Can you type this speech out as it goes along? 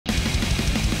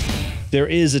there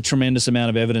is a tremendous amount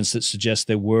of evidence that suggests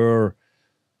there were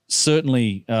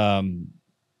certainly a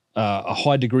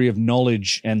high degree of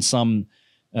knowledge and some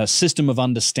system of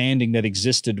understanding that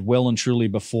existed well and truly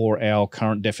before our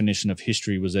current definition of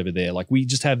history was ever there. Like, we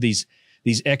just have these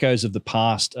echoes of the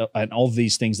past and of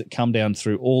these things that come down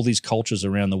through all these cultures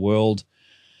around the world.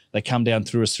 They come down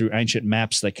through us through ancient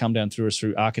maps. They come down through us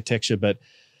through architecture. But,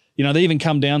 you know, they even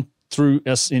come down through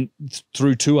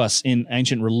to us in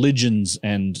ancient religions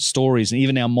and stories. And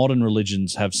even our modern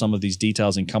religions have some of these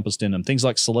details encompassed in them. Things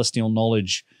like celestial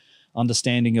knowledge,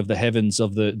 understanding of the heavens,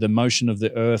 of the motion of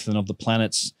the earth and of the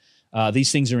planets.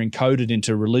 These things are encoded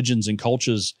into religions and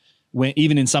cultures, when,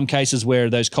 even in some cases where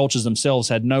those cultures themselves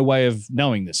had no way of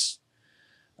knowing this.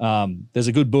 There's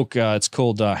a good book, it's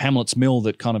called Hamlet's Mill,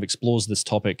 that kind of explores this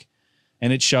topic.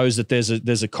 And it shows that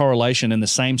there's a correlation in the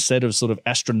same set of sort of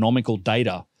astronomical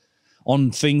data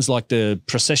on things like the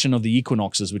precession of the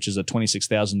equinoxes, which is a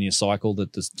 26,000 year cycle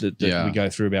that we go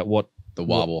through about what the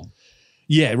wobble.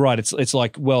 Yeah, right. It's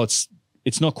like, well, it's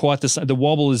not quite the same. The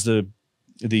wobble is the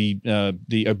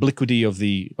obliquity of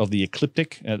the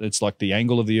ecliptic. It's like the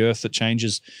angle of the Earth that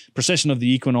changes. Precession of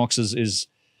the equinoxes is,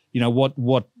 you know, what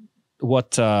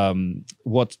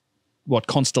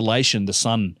constellation the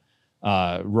sun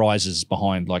rises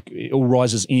behind, like it all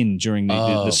rises in during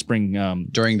the spring.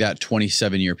 During that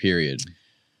 27-year period.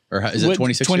 Or is it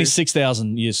 26?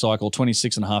 26,000 year cycle,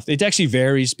 26 and a half. It actually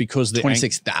varies because the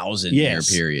 26,000 year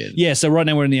period. Yeah. So right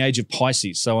now we're in the age of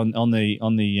Pisces. So on the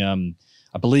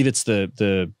I believe it's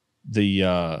the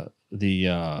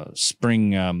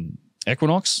spring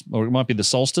equinox, or it might be the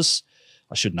solstice.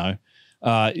 I should know.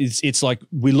 It's like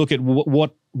we look at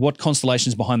what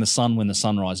constellations behind the sun when the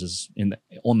sun rises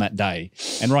on that day.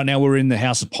 And right now we're in the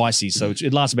house of Pisces. So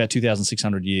it lasts about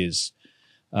 2,600 years.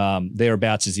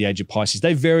 Thereabouts is the age of Pisces.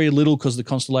 They vary a little because the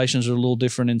constellations are a little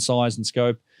different in size and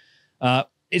scope.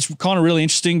 It's kind of really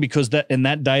interesting because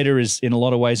that data is in a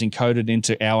lot of ways encoded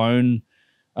into our own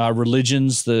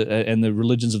religions, and the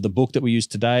religions of the book that we use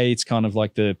today. It's kind of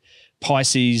like the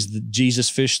Pisces, the Jesus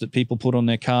fish that people put on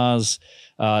their cars.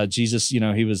 Jesus, you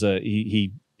know, there's a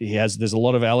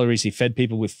lot of allegories. He fed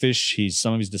people with fish.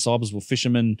 Some of his disciples were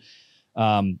fishermen.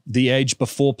 The age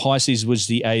before Pisces was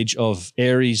the age of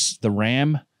Aries, the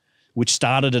ram, which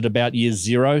started at about year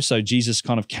 0. So Jesus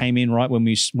kind of came in right when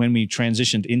we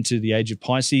transitioned into the age of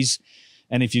Pisces.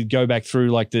 And if you go back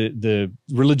through like the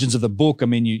religions of the book, I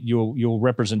mean, your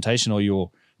representation or your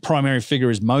primary figure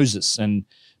is Moses, and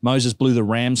Moses blew the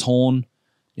ram's horn.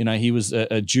 You know, he was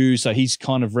a Jew, so he's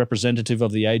kind of representative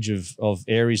of the age of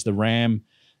Aries, the ram.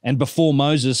 And before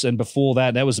Moses, and before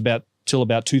that was till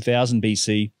about 2000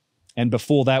 BC. And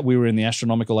before that, we were in the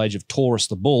astronomical age of Taurus,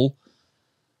 the bull.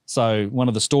 So one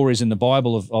of the stories in the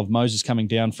Bible of Moses coming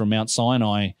down from Mount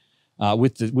Sinai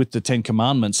with the 10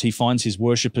 Commandments, he finds his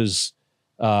worshippers,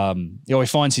 he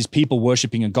finds his people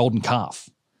worshiping a golden calf.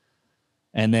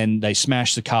 And then they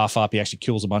smash the calf up. He actually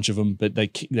kills a bunch of them, but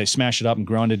they smash it up and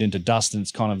grind it into dust. And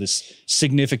it's kind of this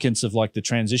significance of like the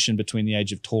transition between the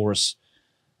age of Taurus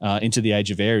into the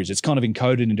age of Aries. It's kind of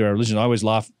encoded into our religion. I always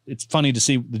laugh. It's funny to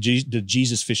see the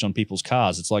Jesus fish on people's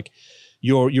cars. It's like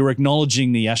you're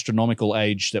acknowledging the astronomical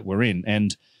age that we're in.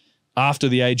 And after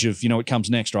the age of, you know, it comes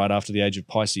next, right? After the age of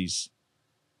Pisces,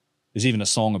 there's even a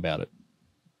song about it.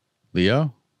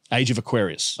 Leo? Age of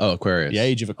Aquarius. Oh, Aquarius. The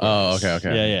age of Aquarius. Oh,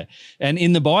 okay. Yeah. And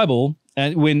in the Bible,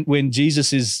 and when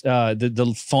Jesus is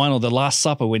the Last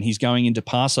Supper, when he's going into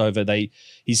Passover,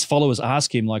 his followers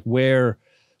ask him like, what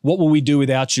will we do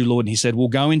without you, Lord? And he said, we'll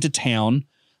go into town,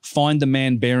 find the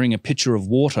man bearing a pitcher of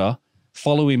water,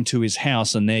 follow him to his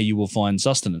house, and there you will find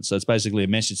sustenance. So it's basically a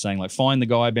message saying like, find the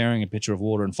guy bearing a pitcher of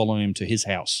water and follow him to his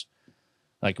house.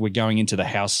 Like we're going into the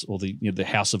house, or the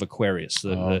house of Aquarius,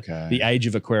 the age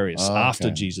of Aquarius after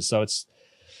Jesus. So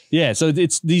so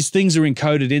these things are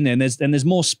encoded in there, and there's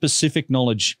more specific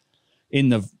knowledge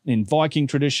in Viking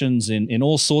traditions, in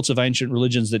all sorts of ancient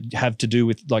religions that have to do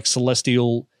with like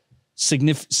celestially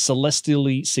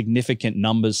significant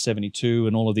numbers, 72,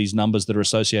 and all of these numbers that are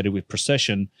associated with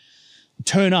precession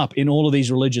turn up in all of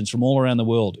these religions from all around the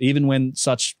world, even when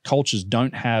such cultures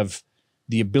don't have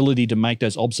the ability to make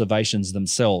those observations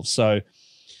themselves. So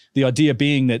the idea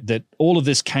being that all of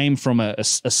this came from a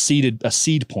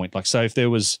seed point. Like, so if there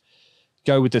was,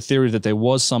 go with the theory that there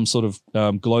was some sort of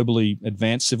globally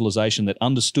advanced civilization that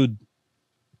understood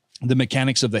the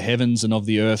mechanics of the heavens and of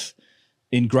the earth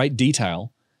in great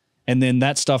detail, and then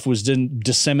that stuff was then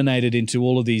disseminated into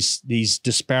all of these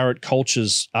disparate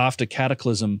cultures after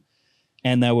cataclysm,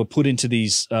 and they were put into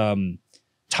these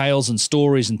tales and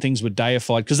stories, and things were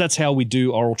deified, because that's how we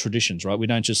do oral traditions, right? We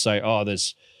don't just say, oh,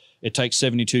 there's it takes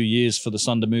 72 years for the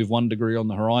sun to move 1 degree on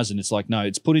the horizon. It's like, no,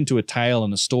 it's put into a tale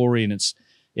and a story, and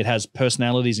it has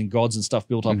personalities and gods and stuff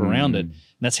built up around it. And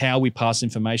that's how we pass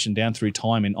information down through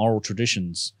time in oral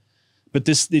traditions. But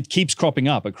it keeps cropping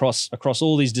up across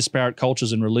all these disparate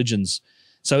cultures and religions.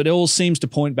 So it all seems to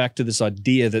point back to this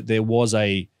idea that there was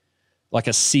a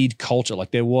seed culture,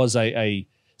 like there was a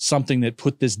something that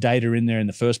put this data in there in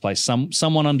the first place.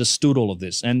 Someone understood all of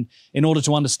this. And in order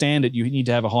to understand it, you need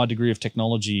to have a high degree of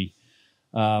technology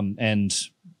and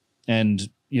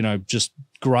just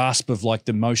grasp of like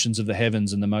the motions of the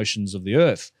heavens and the motions of the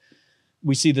earth.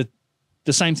 We see that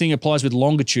the same thing applies with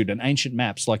longitude and ancient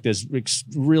maps. Like there's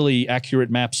really accurate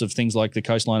maps of things like the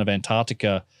coastline of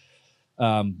Antarctica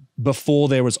before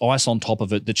there was ice on top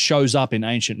of it that shows up in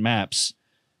ancient maps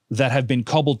that have been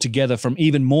cobbled together from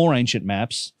even more ancient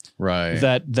maps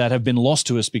that have been lost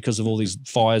to us because of all these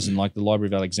fires in like the Library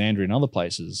of Alexandria and other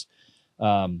places.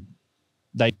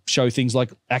 They show things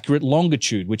like accurate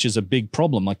longitude, which is a big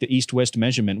problem, like the east-west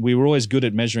measurement. We were always good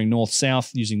at measuring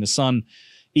north-south using the sun.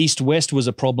 East-west was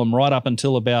a problem right up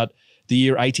until about the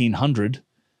year 1800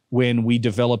 when we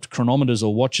developed chronometers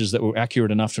or watches that were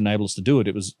accurate enough to enable us to do it.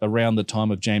 It was around the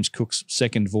time of James Cook's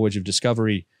second voyage of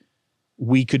discovery.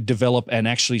 We could develop and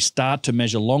actually start to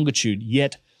measure longitude,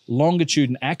 yet longitude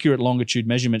and accurate longitude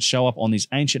measurements show up on these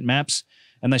ancient maps,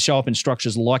 and they show up in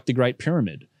structures like the Great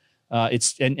Pyramid.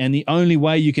 And the only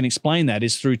way you can explain that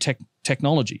is through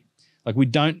technology. Like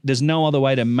there's no other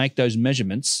way to make those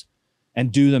measurements and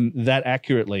do them that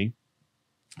accurately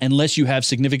unless you have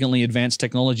significantly advanced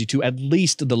technology to at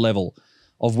least the level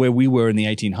of where we were in the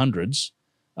 1800s,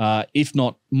 if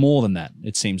not more than that,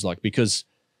 it seems like. Because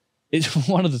it's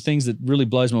one of the things that really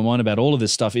blows my mind about all of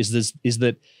this stuff is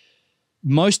that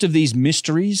most of these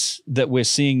mysteries that we're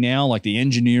seeing now, like the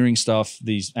engineering stuff,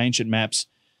 these ancient maps,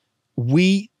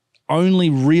 we only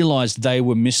realized they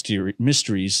were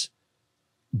mysteries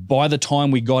by the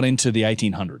time we got into the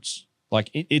 1800s. Like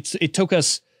it took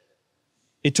us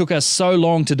so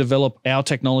long to develop our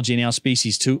technology and our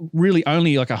species to really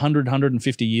only like 100,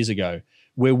 150 years ago,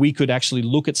 where we could actually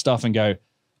look at stuff and go,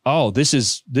 oh, this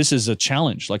is a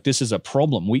challenge. Like this is a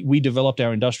problem. We developed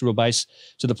our industrial base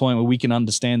to the point where we can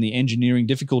understand the engineering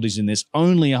difficulties in this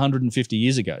only 150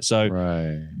 years ago. So,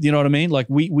 you know what I mean? Like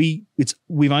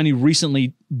we've only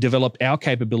recently developed our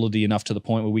capability enough to the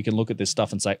point where we can look at this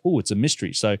stuff and say, oh, it's a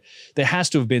mystery. So there has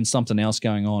to have been something else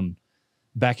going on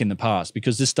back in the past,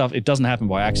 because this stuff, it doesn't happen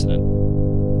by accident.